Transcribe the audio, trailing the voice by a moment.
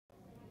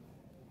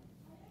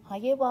Hi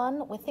Year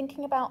 1, we're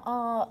thinking about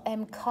our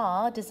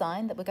car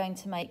design that we're going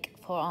to make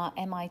for our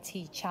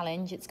MIT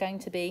challenge. It's going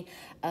to be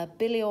a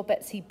Billy or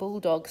Betsy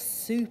Bulldog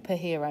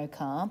superhero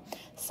car.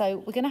 So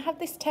we're going to have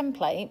this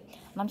template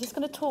and I'm just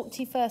going to talk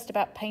to you first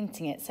about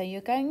painting it. So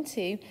you're going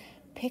to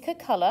pick a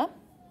colour,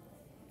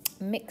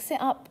 mix it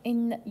up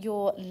in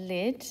your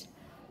lid,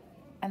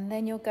 and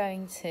then you're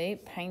going to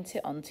paint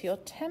it onto your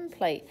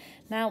template.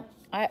 Now,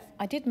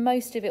 I did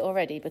most of it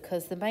already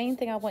because the main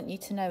thing I want you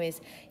to know is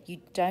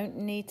you don't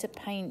need to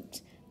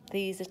paint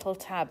these little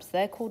tabs.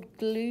 They're called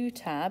glue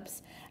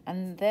tabs,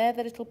 and they're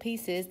the little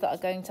pieces that are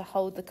going to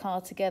hold the car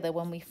together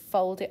when we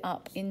fold it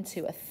up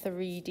into a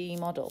 3D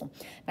model.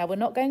 Now, we're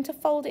not going to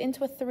fold it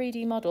into a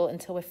 3D model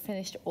until we've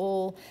finished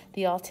all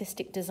the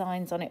artistic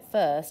designs on it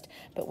first,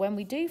 but when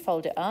we do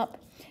fold it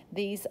up,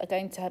 these are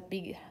going to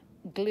be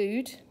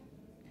glued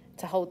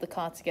to hold the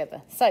car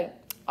together. So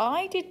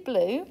I did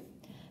blue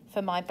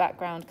for my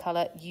background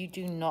colour. You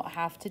do not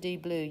have to do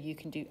blue. You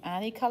can do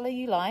any colour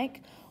you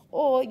like,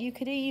 or you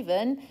could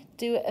even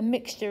do a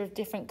mixture of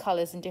different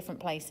colours in different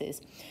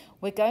places.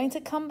 We're going to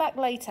come back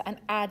later and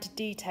add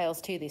details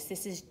to this.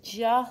 This is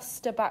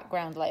just a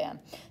background layer.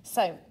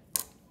 So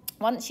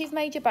once you've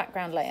made your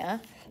background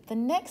layer, the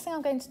next thing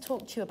I'm going to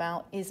talk to you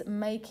about is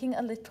making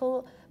a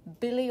little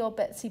Billy or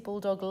Betsy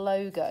Bulldog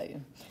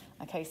logo.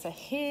 Okay, so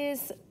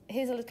here's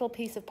a little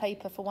piece of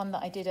paper for one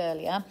that I did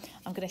earlier.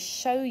 I'm going to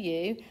show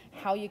you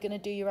how you're going to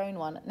do your own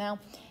one. Now,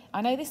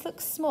 I know this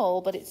looks small,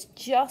 but it's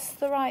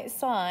just the right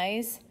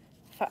size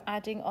for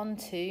adding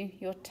onto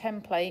your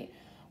template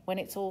when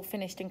it's all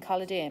finished and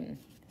coloured in.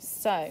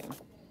 So,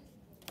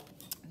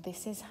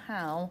 this is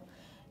how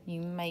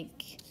you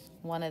make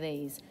one of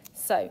these.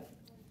 So,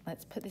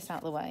 let's put this out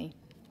of the way.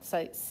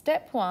 So,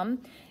 step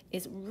one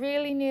is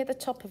really near the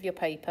top of your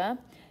paper.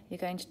 You're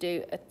going to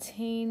do a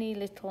teeny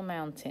little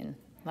mountain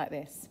like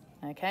this,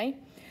 okay?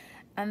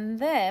 And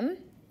then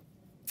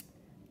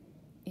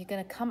you're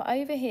going to come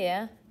over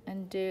here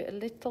and do a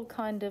little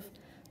kind of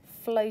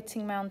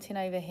floating mountain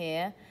over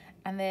here,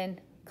 and then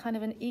kind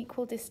of an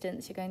equal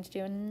distance, you're going to do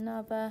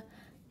another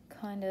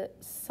kind of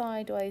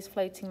sideways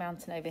floating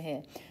mountain over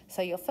here.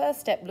 So your first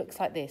step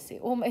looks like this. It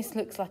almost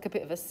looks like a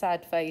bit of a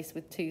sad face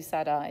with two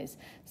sad eyes.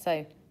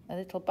 So a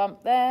little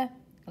bump there,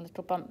 a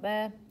little bump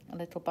there, a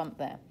little bump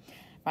there.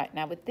 Right,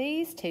 now with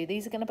these two,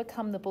 these are going to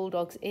become the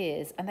bulldog's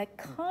ears, and they're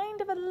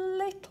kind of a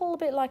little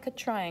bit like a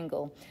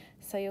triangle.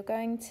 So you're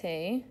going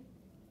to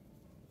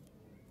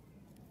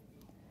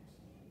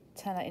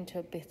turn that into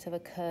a bit of a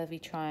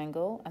curvy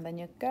triangle, and then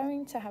you're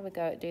going to have a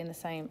go at doing the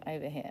same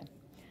over here.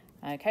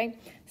 Okay,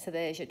 so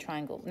there's your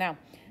triangle. Now,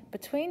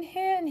 between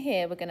here and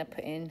here, we're going to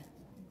put in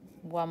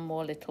one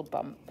more little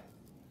bump.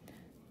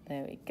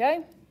 There we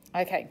go.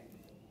 Okay,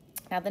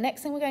 now the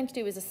next thing we're going to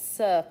do is a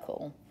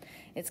circle.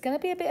 It's going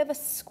to be a bit of a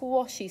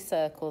squashy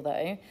circle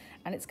though,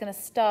 and it's going to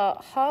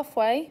start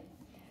halfway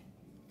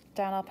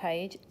down our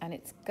page, and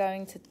it's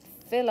going to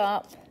fill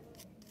up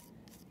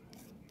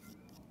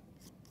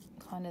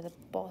kind of the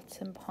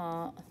bottom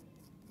part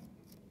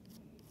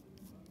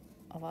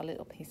of our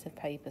little piece of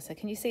paper. So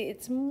can you see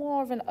it's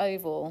more of an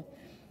oval,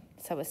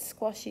 so a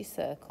squashy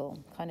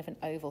circle, kind of an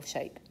oval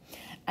shape.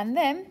 And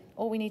then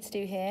all we need to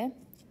do here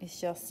is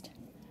just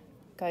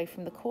go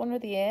from the corner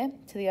of the ear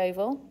to the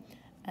oval,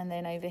 and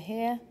then over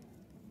here,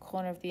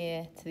 corner of the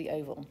ear to the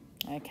oval.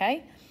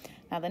 Okay,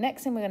 now the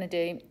next thing we're going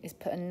to do is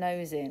put a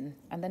nose in,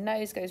 and the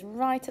nose goes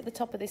right at the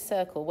top of this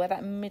circle where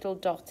that middle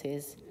dot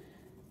is.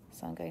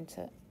 So I'm going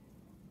to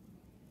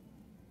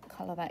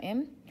colour that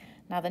in.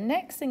 Now the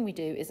next thing we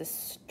do is a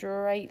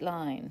straight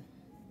line.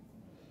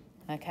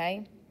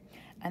 Okay,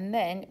 and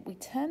then we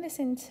turn this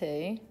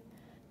into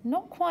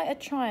not quite a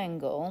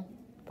triangle,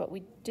 but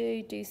we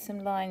do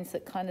some lines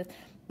that kind of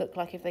look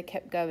like if they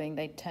kept going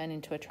they'd turn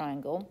into a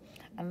triangle,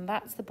 and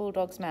that's the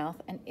bulldog's mouth.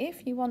 And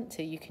if you want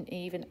to, you can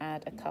even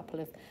add a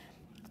couple of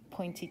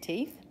pointy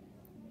teeth.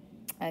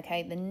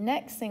 Okay, the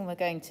next thing we're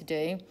going to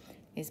do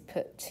is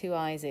put two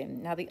eyes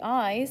in. Now the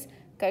eyes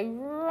go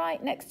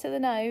right next to the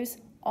nose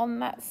on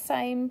that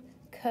same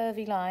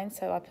curvy line,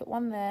 so I put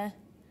one there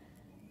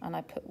and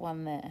I put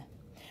one there.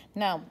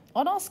 Now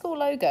on our school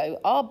logo,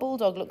 our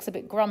bulldog looks a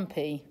bit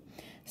grumpy,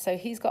 so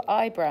he's got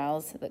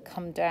eyebrows that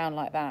come down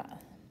like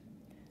that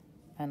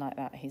and like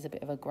that. He's a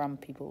bit of a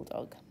grumpy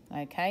bulldog.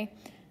 Okay,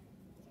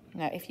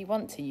 now if you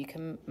want to, you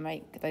can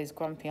make those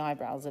grumpy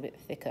eyebrows a bit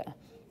thicker,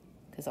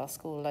 because our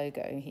school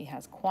logo, he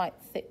has quite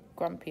thick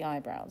grumpy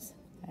eyebrows.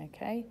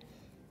 Okay,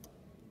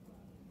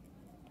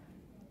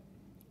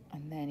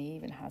 and then he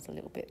even has a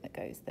little bit that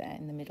goes there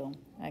in the middle.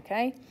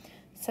 Okay,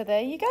 so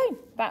there you go,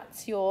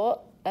 that's your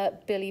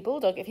Billy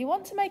Bulldog. If you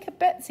want to make a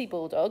Betsy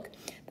Bulldog,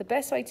 the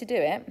best way to do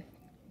it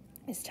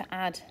is to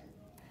add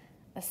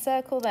a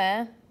circle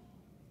there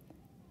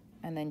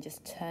and then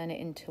just turn it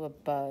into a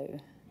bow.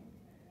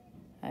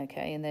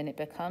 Okay, and then it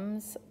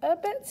becomes a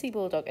Betsy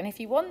Bulldog. And if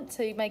you want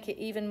to make it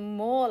even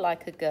more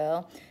like a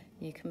girl,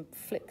 you can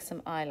flick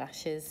some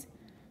eyelashes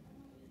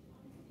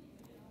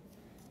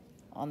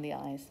on the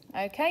eyes.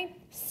 Okay,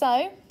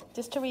 so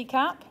just to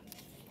recap,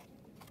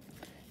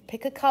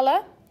 pick a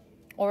colour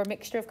or a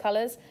mixture of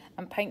colours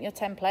and paint your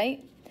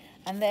template.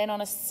 And then on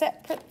a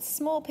separate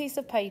small piece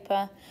of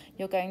paper,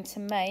 you're going to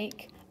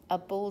make a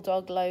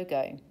bulldog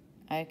logo.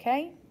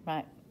 Okay,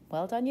 right,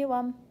 well done you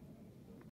one.